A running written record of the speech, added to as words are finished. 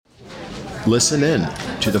Listen in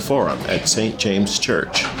to the forum at St. James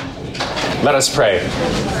Church. Let us pray.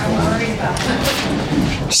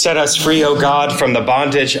 Set us free, O God, from the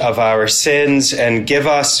bondage of our sins, and give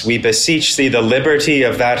us, we beseech thee, the liberty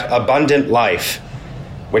of that abundant life,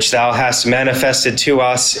 which thou hast manifested to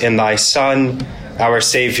us in thy Son, our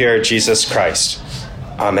Savior, Jesus Christ.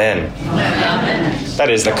 Amen. Amen. That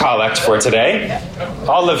is the collect for today.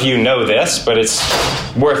 All of you know this, but it's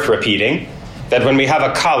worth repeating, that when we have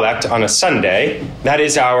a collect on a Sunday, that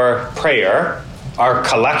is our prayer, our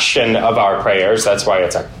collection of our prayers. That's why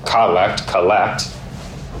it's a collect,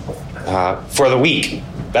 for the week.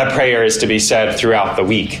 That prayer is to be said throughout the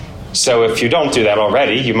week. So if you don't do that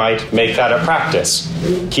already, you might make that a practice.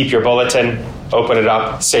 Keep your bulletin, open it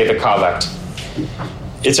up, say the collect.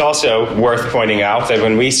 It's also worth pointing out that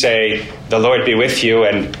when we say, the Lord be with you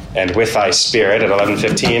and with thy spirit at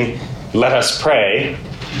 11:15, let us pray,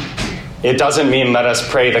 it doesn't mean let us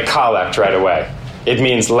pray the collect right away. It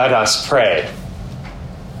means let us pray.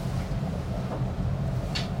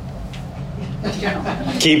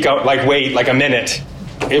 Keep going, wait a minute.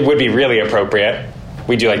 It would be really appropriate.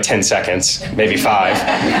 We do 10 seconds, maybe 5.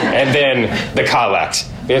 And then the collect,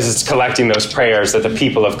 because it's collecting those prayers that the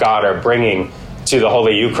people of God are bringing to the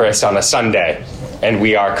Holy Eucharist on a Sunday. And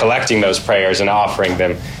we are collecting those prayers and offering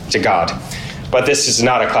them to God. But this is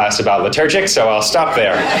not a class about liturgic, so I'll stop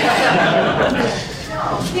there.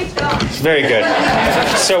 Very good.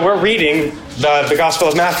 So we're reading the Gospel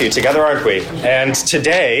of Matthew together, aren't we? And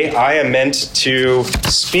today I am meant to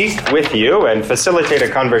speak with you and facilitate a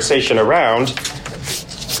conversation around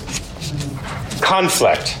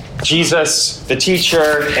conflict. Jesus, the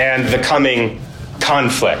teacher, and the coming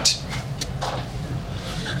conflict.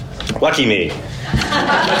 Lucky me.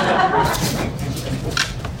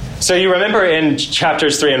 So you remember in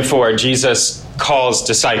chapters 3 and 4, Jesus calls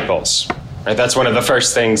disciples. Right? That's one of the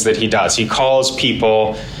first things that he does. He calls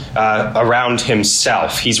people around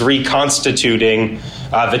himself. He's reconstituting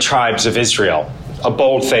the tribes of Israel. A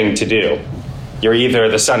bold thing to do. You're either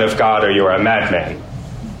the Son of God or you're a madman.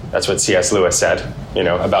 That's what C.S. Lewis said,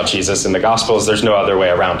 about Jesus in the Gospels. There's no other way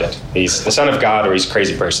around it. He's the Son of God or he's a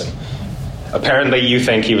crazy person. Apparently you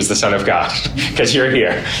think he was the Son of God because you're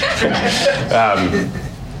here.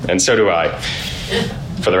 And so do I.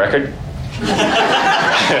 For the record.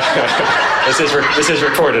 This is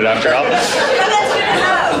recorded after all.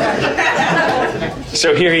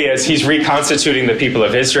 So here he is. He's reconstituting the people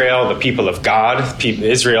of Israel, the people of God,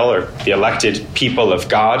 Israel, or the elected people of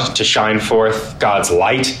God, to shine forth God's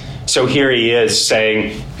light. So here he is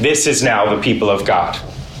saying, this is now the people of God.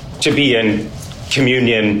 To be in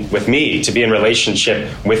communion with me, to be in relationship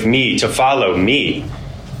with me, to follow me,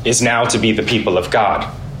 is now to be the people of God.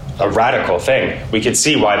 A radical thing. We could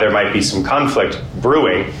see why there might be some conflict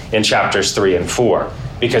brewing in chapters 3 and 4,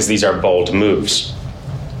 because these are bold moves.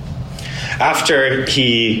 After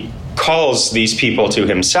he calls these people to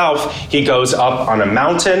himself, he goes up on a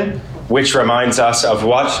mountain, which reminds us of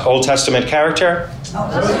what Old Testament character?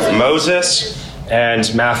 Moses.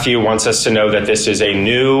 And Matthew wants us to know that this is a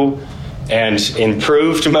new and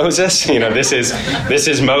improved Moses. This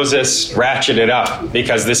is Moses ratcheted up,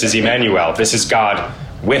 because this is Emmanuel. This is God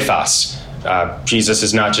with us. Jesus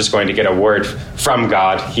is not just going to get a word from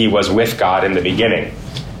God. He was with God in the beginning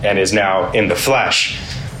and is now in the flesh.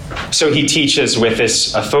 So he teaches with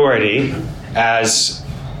this authority as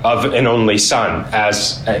of an only son,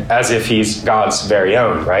 as if he's God's very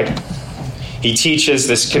own, right? He teaches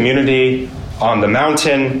this community on the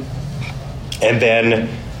mountain and then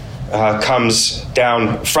comes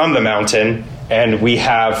down from the mountain, and we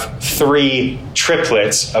have 3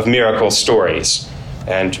 triplets of miracle stories.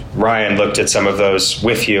 And Ryan looked at some of those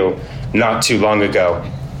with you not too long ago.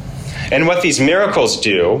 And what these miracles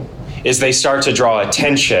do is they start to draw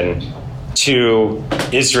attention to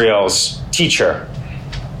Israel's teacher,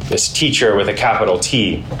 this teacher with a capital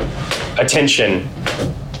T. Attention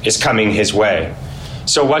is coming his way.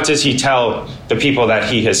 So what does he tell the people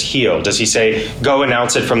that he has healed? Does he say, go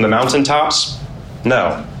announce it from the mountaintops?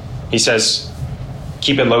 No. He says,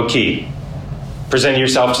 keep it low key. Present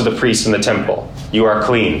yourself to the priests in the temple. You are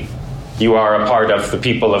clean. You are a part of the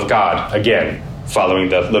people of God. Again, following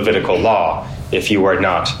the Levitical law. If you were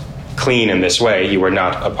not clean in this way, you were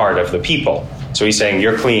not a part of the people. So he's saying,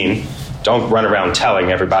 you're clean. Don't run around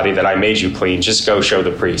telling everybody that I made you clean. Just go show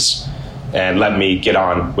the priests and let me get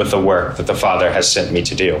on with the work that the Father has sent me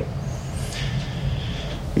to do.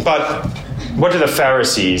 But what do the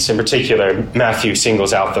Pharisees, in particular, Matthew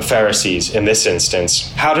singles out the Pharisees in this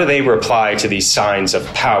instance, how do they reply to these signs of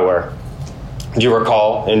power? Do you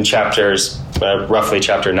recall in roughly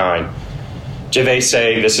chapter 9? Do they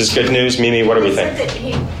say, this is good news? Mimi, what do we think?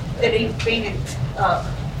 that he's being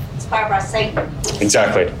inspired by Satan.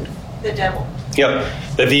 Exactly. The devil.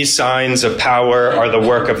 Yep. That these signs of power are the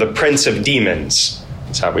work of the prince of demons.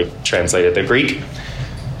 That's how we translated the Greek.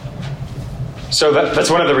 So that's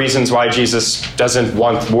one of the reasons why Jesus doesn't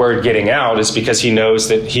want word getting out, is because he knows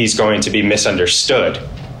that he's going to be misunderstood.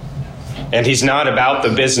 And he's not about the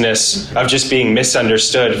business of just being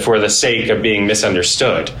misunderstood for the sake of being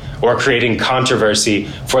misunderstood, or creating controversy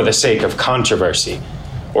for the sake of controversy,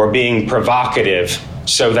 or being provocative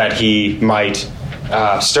so that he might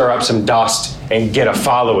stir up some dust and get a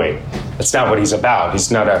following. That's not what he's about. He's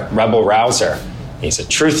not a rebel rouser. He's a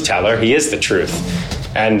truth teller. He is the truth.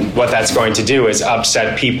 And what that's going to do is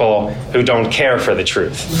upset people who don't care for the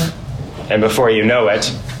truth. And before you know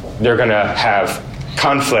it, they're going to have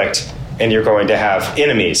conflict and you're going to have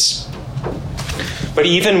enemies. But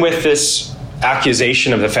even with this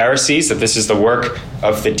accusation of the Pharisees that this is the work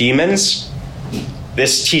of the demons,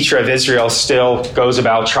 this teacher of Israel still goes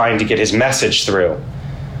about trying to get his message through.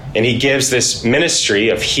 And he gives this ministry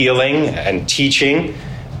of healing and teaching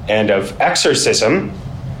and of exorcism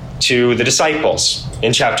to the disciples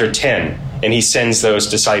in chapter 10. And he sends those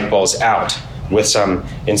disciples out with some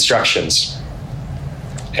instructions.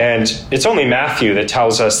 And it's only Matthew that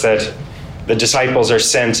tells us that the disciples are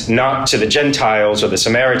sent not to the Gentiles or the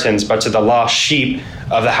Samaritans, but to the lost sheep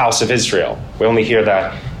of the house of Israel. We only hear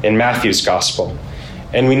that in Matthew's gospel.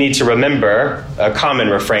 And we need to remember a common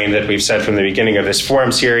refrain that we've said from the beginning of this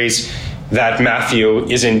forum series, that Matthew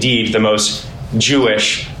is indeed the most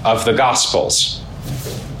Jewish of the Gospels.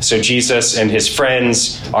 So Jesus and his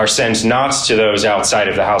friends are sent not to those outside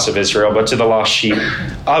of the house of Israel, but to the lost sheep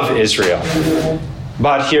of Israel.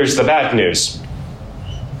 But here's the bad news.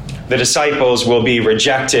 The disciples will be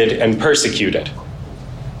rejected and persecuted.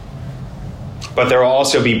 But there will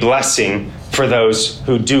also be blessing for those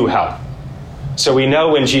who do help. So we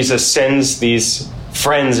know when Jesus sends these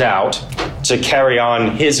friends out to carry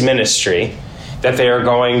on his ministry, that they are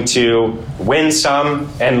going to win some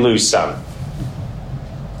and lose some.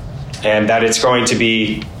 And that it's going to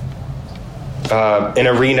be an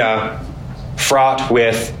arena fraught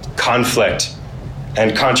with conflict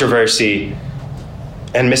and controversy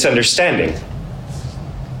and misunderstanding.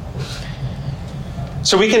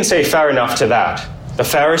 So we can say fair enough to that. The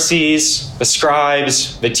Pharisees, the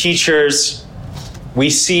scribes, the teachers, we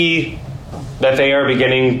see that they are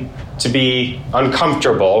beginning to be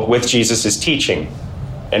uncomfortable with Jesus' teaching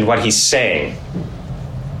and what he's saying.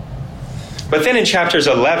 But then in chapters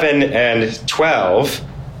 11 and 12,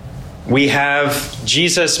 we have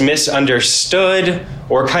Jesus misunderstood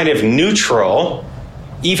or kind of neutral,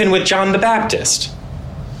 even with John the Baptist.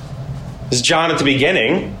 Because John at the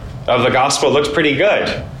beginning of the gospel looked pretty good.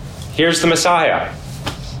 Here's the Messiah.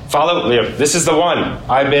 Follow, this is the one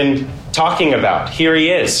I've been talking about. Here he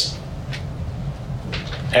is.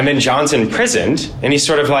 And then John's imprisoned, and he's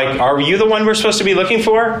sort of like, are you the one we're supposed to be looking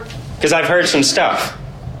for? Because I've heard some stuff.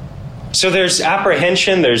 So there's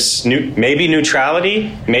apprehension, there's maybe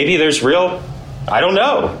neutrality, maybe there's real, I don't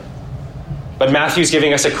know. But Matthew's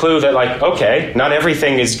giving us a clue that, like, okay, not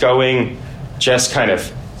everything is going just kind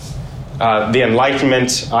of the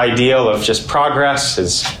Enlightenment ideal of just progress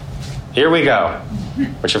is, here we go.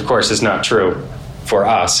 Which, of course, is not true for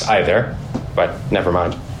us either, but never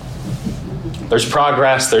mind. There's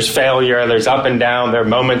progress, there's failure, there's up and down, there are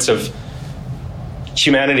moments of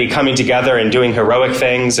humanity coming together and doing heroic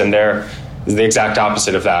things, and they're the exact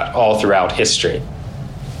opposite of that all throughout history.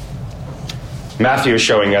 Matthew is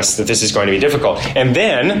showing us that this is going to be difficult. And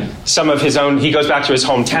then some of his own, he goes back to his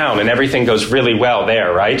hometown and everything goes really well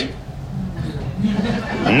there, right?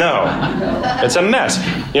 No, it's a mess.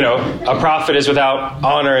 You know, a prophet is without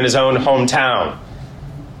honor in his own hometown.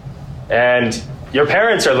 And your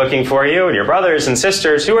parents are looking for you, and your brothers and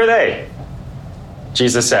sisters, who are they?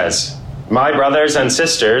 Jesus says, my brothers and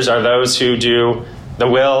sisters are those who do the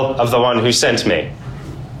will of the one who sent me.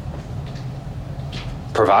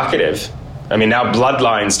 Provocative. I mean, now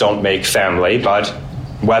bloodlines don't make family, but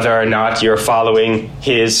whether or not you're following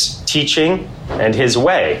his teaching and his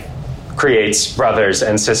way creates brothers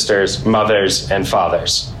and sisters, mothers and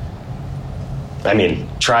fathers. I mean,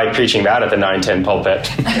 try preaching that at the 910 pulpit.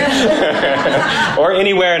 Or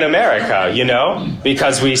anywhere in America, you know,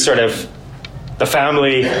 because we sort of, the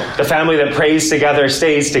family that prays together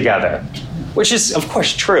stays together, which is, of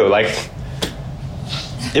course, true. Like,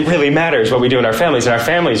 it really matters what we do in our families, and our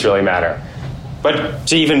families really matter. But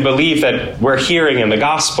to even believe that we're hearing in the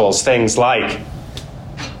Gospels things like,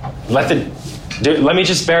 let me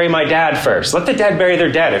just bury my dad first. Let the dead bury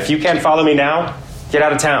their dead. If you can't follow me now, get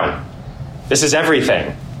out of town. This is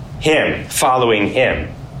everything. Him, following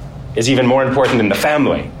him, is even more important than the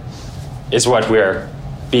family. is what we're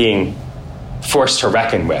being forced to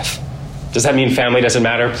reckon with. Does that mean family doesn't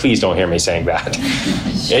matter? Please don't hear me saying that.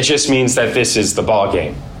 It just means that this is the ball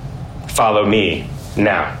game. Follow me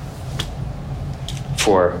now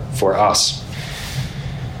for us.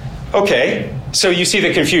 Okay, so you see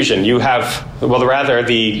the confusion. You have,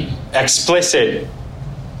 the explicit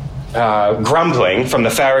grumbling from the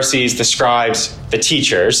Pharisees, the scribes, the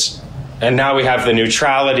teachers, and now we have the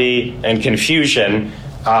neutrality and confusion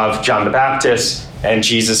of John the Baptist and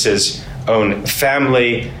Jesus' own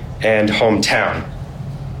family and hometown.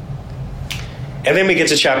 And then we get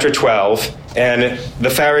to chapter 12, and the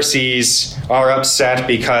Pharisees are upset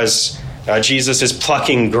because Jesus is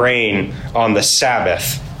plucking grain on the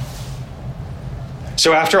Sabbath.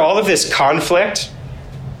 So after all of this conflict,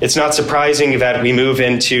 it's not surprising that we move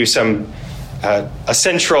into a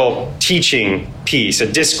central teaching piece,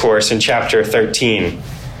 a discourse in chapter 13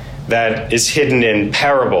 that is hidden in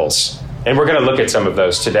parables. And we're going to look at some of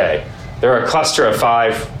those today. There are a cluster of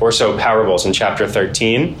 5 or so parables in chapter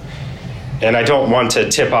 13. And I don't want to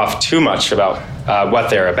tip off too much about what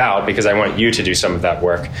they're about, because I want you to do some of that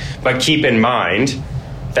work. But keep in mind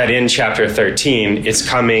that in chapter 13, it's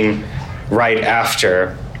coming right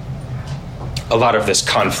after a lot of this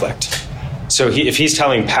conflict. So if he's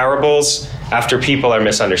telling parables after people are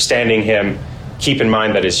misunderstanding him, keep in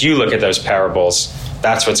mind that as you look at those parables,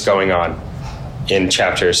 that's what's going on in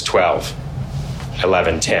chapters 12,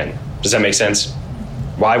 11, 10. Does that make sense?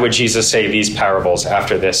 Why would Jesus say these parables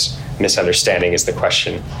after this misunderstanding is the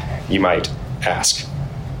question you might ask.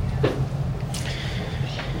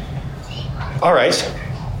 All right,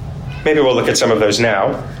 maybe we'll look at some of those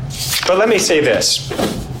now. But let me say this.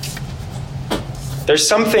 There's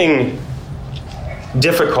something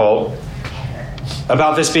difficult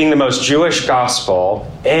about this being the most Jewish gospel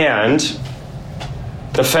and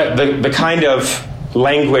the kind of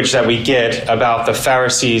language that we get about the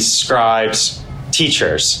Pharisees, scribes,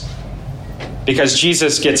 teachers. Because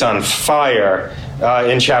Jesus gets on fire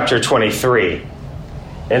in chapter 23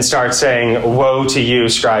 and starts saying, "Woe to you,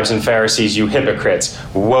 scribes and Pharisees, you hypocrites.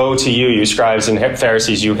 Woe to you, you scribes and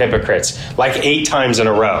Pharisees, you hypocrites." Like 8 times in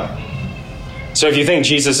a row. So if you think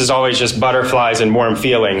Jesus is always just butterflies and warm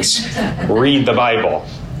feelings, read the Bible.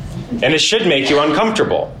 And it should make you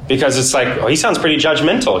uncomfortable, because it's like, oh, he sounds pretty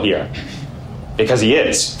judgmental here. Because he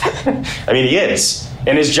is. I mean, he is.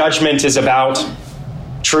 And his judgment is about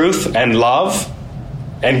truth and love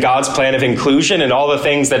and God's plan of inclusion and all the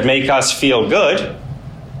things that make us feel good,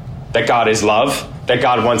 that God is love, that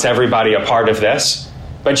God wants everybody a part of this.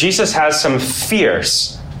 But Jesus has some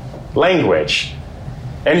fierce language.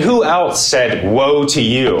 And who else said, "Woe to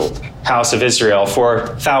you, house of Israel,"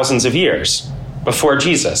 for thousands of years before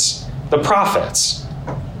Jesus? The prophets.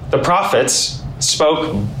 The prophets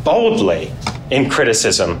spoke boldly in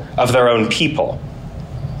criticism of their own people,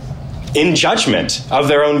 in judgment of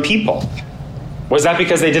their own people. Was that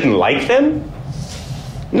because they didn't like them?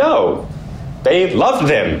 No, they loved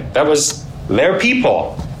them. That was their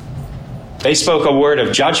people. They spoke a word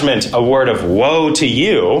of judgment, a word of woe to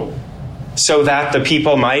you, so that the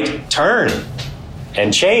people might turn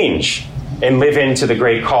and change and live into the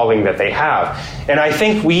great calling that they have. And I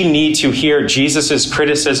think we need to hear Jesus's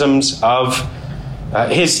criticisms of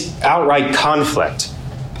his outright conflict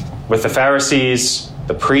with the Pharisees,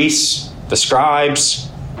 the priests, the scribes,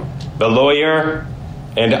 the lawyer,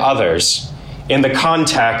 and others in the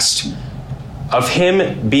context of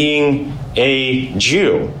him being a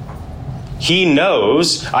Jew. He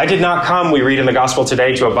knows, I did not come, we read in the gospel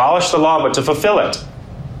today, to abolish the law, but to fulfill it.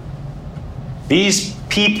 These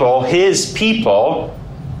people, his people,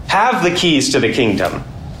 have the keys to the kingdom,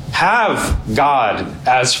 have God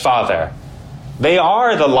as Father. They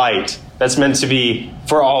are the light that's meant to be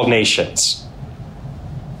for all nations.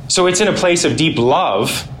 So it's in a place of deep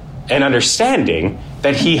love and understanding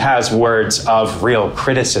that he has words of real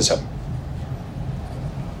criticism.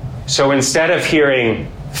 So instead of hearing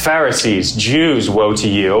Pharisees, Jews, woe to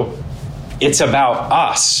you, it's about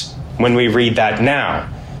us when we read that now,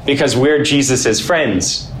 because we're Jesus's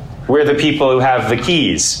friends. We're the people who have the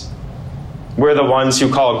keys. We're the ones who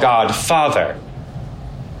call God Father.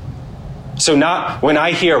 So not when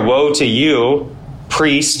I hear woe to you,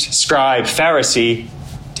 priest, scribe, Pharisee,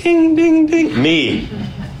 ding, ding, ding,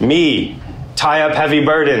 me, tie up heavy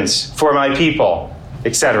burdens for my people,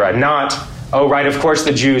 etc. Not, oh, right, of course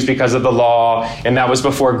the Jews because of the law, and that was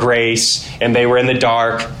before grace, and they were in the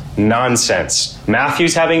dark. Nonsense.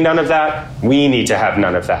 Matthew's having none of that. We need to have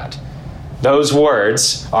none of that. Those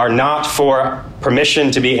words are not for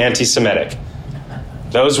permission to be anti-Semitic.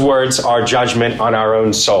 Those words are judgment on our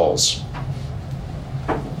own souls.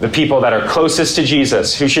 the people that are closest to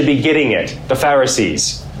Jesus, who should be getting it, the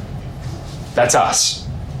Pharisees. That's us.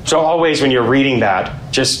 So always when you're reading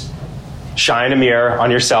that, just shine a mirror on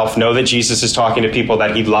yourself. Know that Jesus is talking to people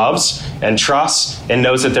that he loves and trusts and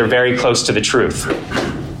knows that they're very close to the truth.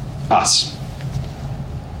 Us.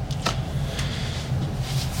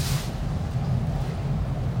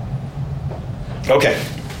 Okay.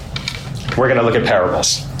 We're going to look at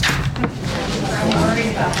parables.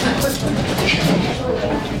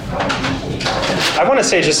 I want to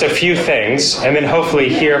say just a few things and then hopefully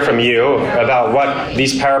hear from you about what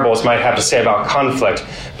these parables might have to say about conflict.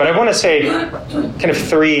 But I want to say kind of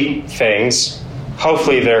three things.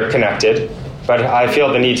 Hopefully they're connected, but I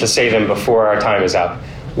feel the need to say them before our time is up.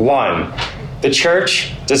 One, the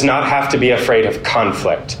church does not have to be afraid of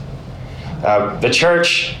conflict. The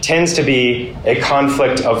church tends to be a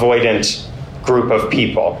conflict-avoidant group of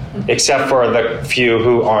people, except for the few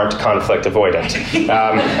who aren't conflict avoidant.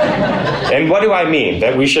 And what do I mean?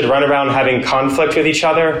 That we should run around having conflict with each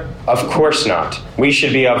other? Of course not. We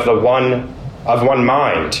should be of one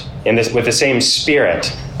mind, with the same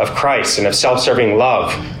spirit of Christ and of self-serving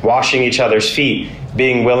love, washing each other's feet,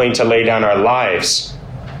 being willing to lay down our lives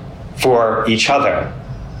for each other,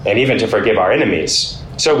 and even to forgive our enemies.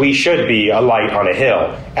 So we should be a light on a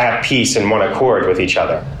hill, at peace and one accord with each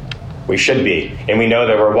other. We should be. And we know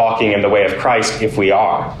that we're walking in the way of Christ if we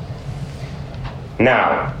are.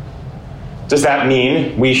 Now, does that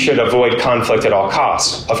mean we should avoid conflict at all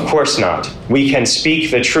costs? Of course not. We can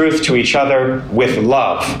speak the truth to each other with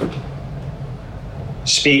love.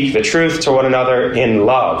 Speak the truth to one another in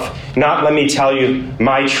love. Not let me tell you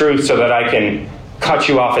my truth so that I can cut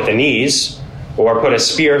you off at the knees or put a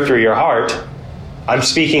spear through your heart. I'm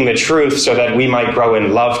speaking the truth so that we might grow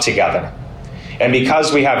in love together. And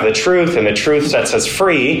because we have the truth and the truth sets us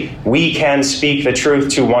free, we can speak the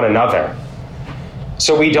truth to one another.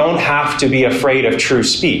 So we don't have to be afraid of true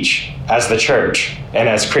speech as the church and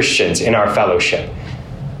as Christians in our fellowship.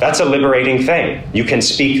 That's a liberating thing. You can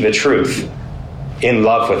speak the truth in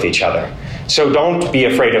love with each other. So don't be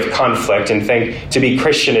afraid of conflict and think to be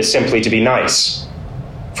Christian is simply to be nice.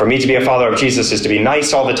 For me to be a follower of Jesus is to be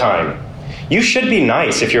nice all the time. You should be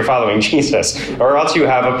nice if you're following Jesus, or else you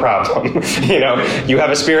have a problem. You have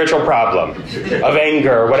a spiritual problem of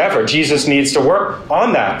anger or whatever. Jesus needs to work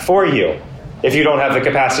on that for you if you don't have the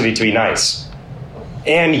capacity to be nice.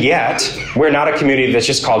 And yet, we're not a community that's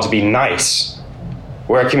just called to be nice.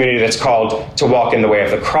 We're a community that's called to walk in the way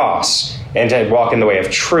of the cross and to walk in the way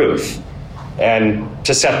of truth and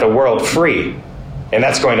to set the world free. And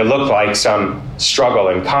that's going to look like some struggle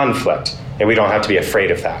and conflict, and we don't have to be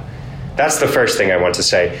afraid of that. That's the first thing I want to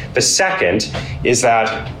say. The second is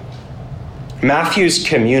that Matthew's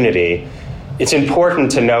community, it's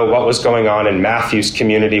important to know what was going on in Matthew's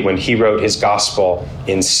community when he wrote his gospel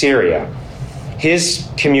in Syria. His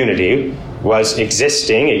community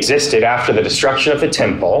existed after the destruction of the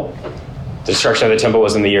temple. The destruction of the temple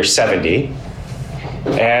was in the year 70.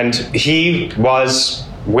 And he was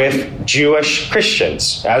with Jewish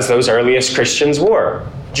Christians, as those earliest Christians were.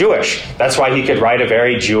 Jewish. That's why he could write a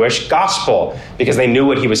very Jewish gospel, because they knew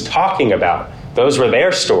what he was talking about. Those were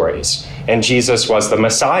their stories. And Jesus was the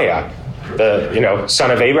Messiah, the son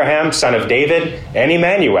of Abraham, son of David, and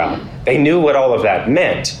Emmanuel. They knew what all of that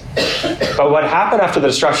meant. But what happened after the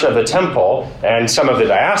destruction of the temple and some of the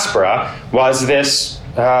diaspora was this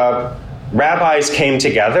rabbis came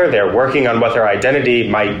together. They're working on what their identity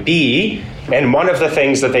might be. And one of the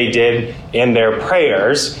things that they did in their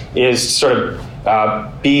prayers is sort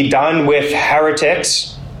of be done with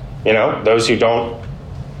heretics, those who don't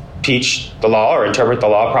teach the law or interpret the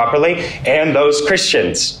law properly, and those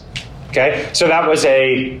Christians. Okay? So that was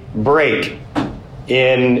a break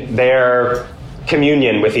in their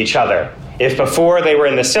communion with each other. If before they were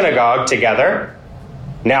in the synagogue together,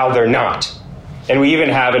 now they're not. And we even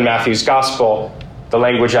have in Matthew's gospel the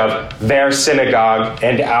language of their synagogue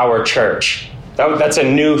and our church. That's a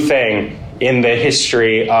new thing in the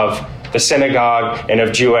history of the synagogue and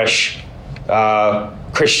of Jewish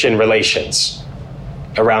Christian relations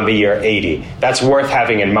around the year 80. That's worth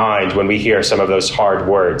having in mind when we hear some of those hard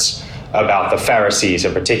words about the Pharisees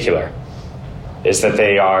in particular, is that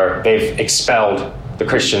they've expelled the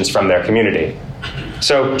Christians from their community.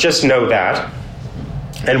 So just know that.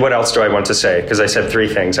 And what else do I want to say? Because I said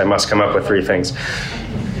three things. I must come up with three things.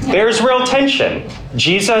 There's real tension.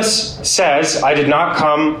 Jesus says, I did not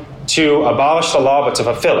come to abolish the law, but to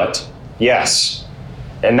fulfill it. Yes.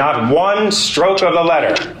 And not one stroke of the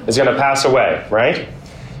letter is going to pass away, right?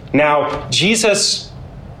 Now, Jesus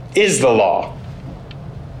is the law.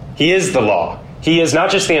 He is the law. He is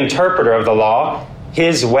not just the interpreter of the law.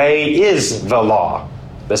 His way is the law.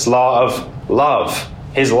 this law of love,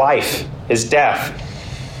 his life, his death.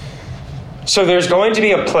 So there's going to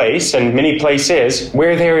be a place, and many places,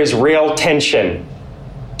 where there is real tension,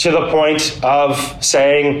 to the point of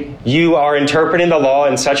saying, you are interpreting the law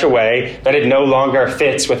in such a way that it no longer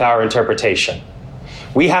fits with our interpretation.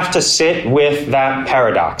 We have to sit with that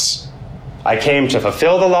paradox. I came to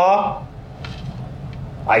fulfill the law,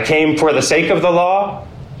 I came for the sake of the law,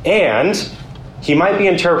 and he might be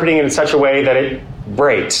interpreting it in such a way that it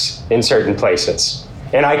breaks in certain places.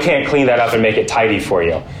 And I can't clean that up and make it tidy for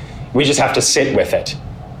you. We just have to sit with it.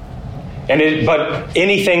 But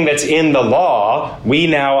anything that's in the law, we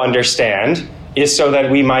now understand, is so that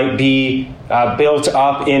we might be built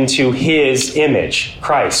up into his image,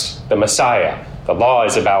 Christ, the Messiah. The law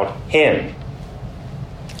is about him.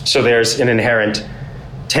 So there's an inherent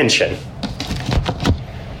tension.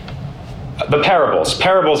 The parables.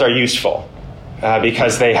 Parables are useful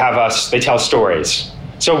because they tell stories.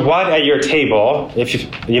 So what at your table, if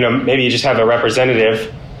maybe you just have a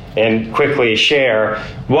representative and quickly share,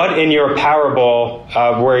 what in your parable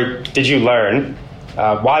did you learn?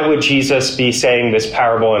 Why would Jesus be saying this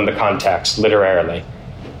parable in the context, literarily?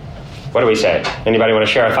 What do we say? Anybody want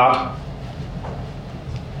to share a thought?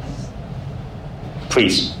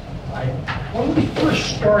 Please. When we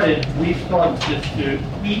first started, we thought that the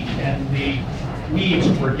wheat and the weeds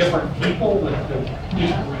were different people, that the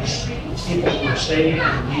wheat was people who were saved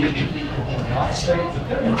and the weeds were people who were not saved. But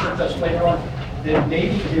then we heard us later on that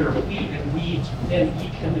maybe there are wheat and weeds within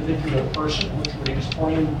each individual person, which would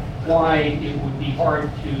explain why it would be hard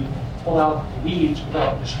to pull out the weeds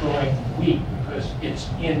without destroying the wheat, because it's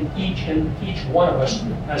in each one of us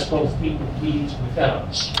has both wheat and weeds within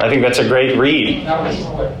us. I think that's a great read. That was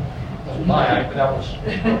what my, but that was.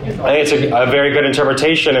 I think it's a very good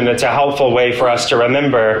interpretation, and it's a helpful way for us to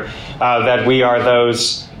remember that we are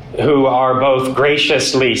those who are both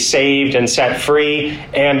graciously saved and set free,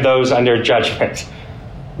 and those under judgment.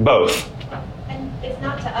 Both. And it's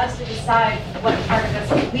not to us to decide what part of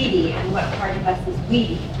us is weedy and what part of us is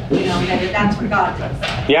weedy. That's what God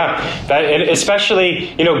does. Yeah, and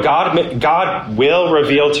especially, God will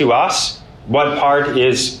reveal to us what part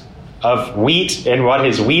is of wheat and what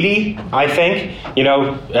is weedy, I think, in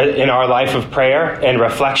our life of prayer and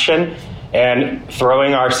reflection and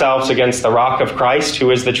throwing ourselves against the rock of Christ,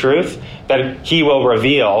 who is the truth, that he will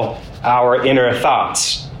reveal our inner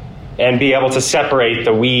thoughts and be able to separate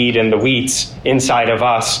the weed and the wheats inside of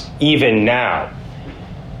us even now.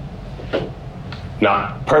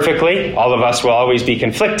 Not perfectly, all of us will always be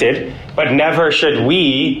conflicted, but never should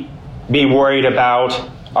we be worried about,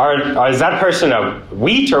 is that person a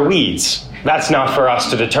wheat or weeds? That's not for us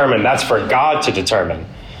to determine, that's for God to determine.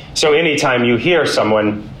 So anytime you hear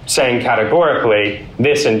someone saying categorically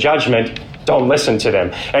this in judgment, don't listen to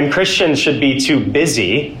them. And Christians should be too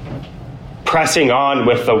busy pressing on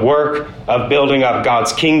with the work of building up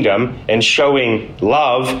God's kingdom and showing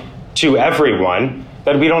love to everyone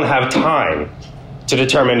that we don't have time to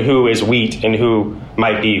determine who is wheat and who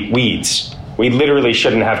might be weeds. We literally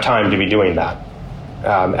shouldn't have time to be doing that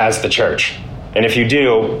as the church. And if you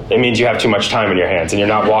do, it means you have too much time in your hands and you're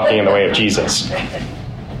not walking in the way of Jesus.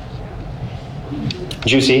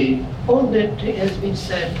 Juicy? All that has been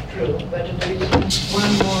said true, but there is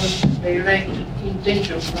one more direct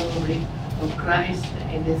intention probably of Christ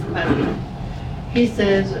in this matter. He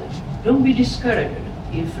says, don't be discouraged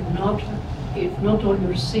if not all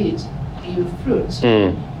your seeds give fruits,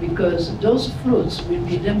 because those fruits will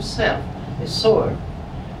be themselves a sword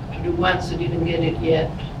to the ones who didn't get it yet,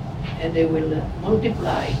 and they will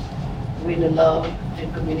multiply with the love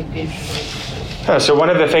and communication. So one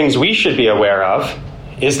of the things we should be aware of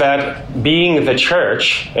is that being the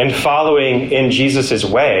church and following in Jesus'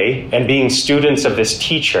 way and being students of this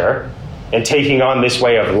teacher and taking on this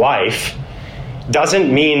way of life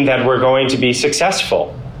doesn't mean that we're going to be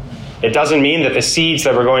successful. It doesn't mean that the seeds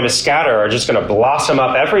that we're going to scatter are just going to blossom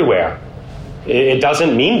up everywhere. It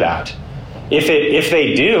doesn't mean that. If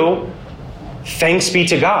they do, thanks be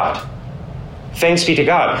to God. Thanks be to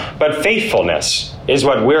God. But faithfulness is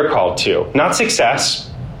what we're called to. Not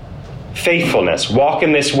success. Faithfulness. Walk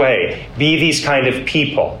in this way. Be these kind of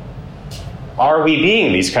people. Are we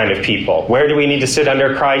being these kind of people? Where do we need to sit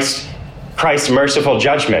under Christ's merciful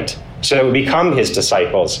judgment so that we become his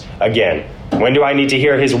disciples again? When do I need to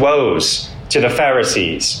hear his woes to the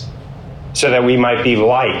Pharisees so that we might be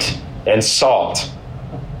light and salt?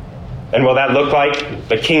 And will that look like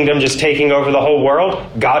the kingdom just taking over the whole world?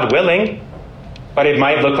 God willing. But it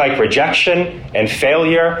might look like rejection and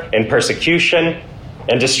failure and persecution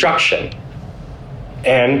and destruction.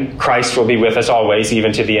 And Christ will be with us always,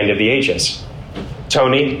 even to the end of the ages.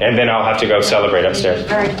 Tony, and then I'll have to go celebrate upstairs.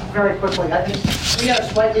 Very, very quickly, I think we have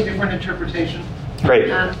a slightly different interpretation. Great.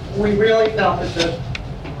 And we really felt that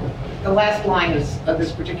the last line of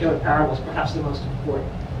this particular parable is perhaps the most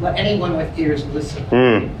important. Let anyone with ears listen.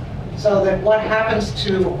 So that what happens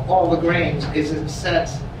to all the grains is, in a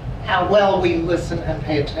sense, how well we listen and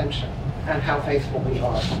pay attention, and how faithful we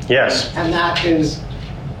are. Yes. And that is,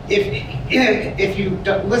 if you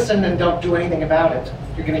don't listen and don't do anything about it,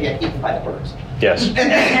 you're going to get eaten by the birds. Yes.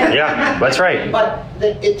 Yeah, that's right. But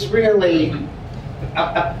it's really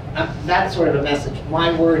that sort of a message.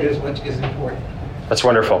 My word is what is important. That's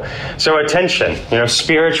wonderful. So attention,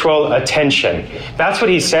 spiritual attention. That's what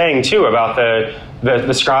he's saying too about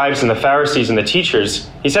the scribes and the Pharisees and the teachers.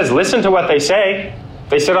 He says, listen to what they say.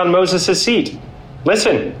 They sit on Moses' seat.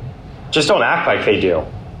 Listen. Just don't act like they do.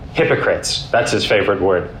 Hypocrites. That's his favorite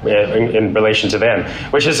word in relation to them.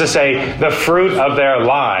 Which is to say, the fruit of their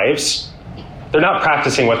lives, they're not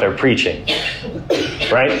practicing what they're preaching.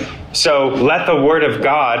 Right? So let the word of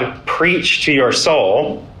God preach to your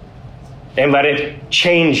soul, and let it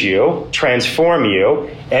change you, transform you,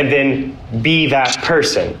 and then be that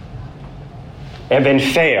person. And then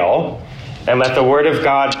fail, and let the word of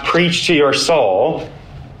God preach to your soul,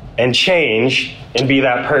 and change, and be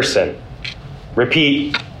that person.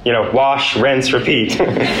 Repeat, wash, rinse, repeat.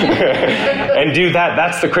 And do that.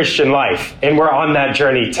 That's the Christian life. And we're on that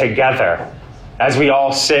journey together as we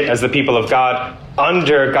all sit as the people of God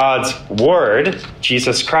under God's word,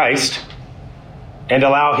 Jesus Christ, and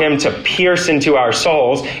allow him to pierce into our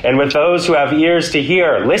souls. And with those who have ears to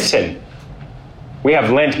hear, listen. We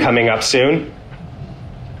have Lent coming up soon.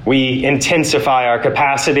 We intensify our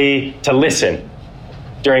capacity to listen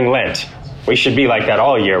during Lent. We should be like that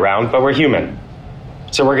all year round, but we're human.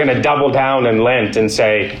 So we're going to double down in Lent and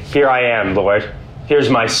say, here I am, Lord. Here's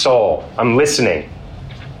my soul. I'm listening.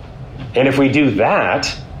 And if we do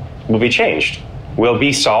that, we'll be changed. We'll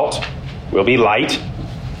be salt. We'll be light.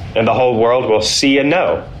 And the whole world will see and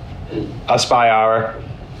know us by our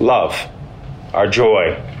love, our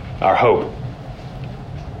joy, our hope.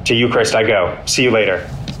 To you, Christ, I go. See you later.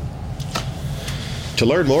 To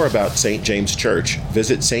learn more about St. James Church,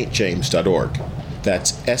 visit stjames.org.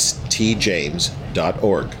 That's stjames.org.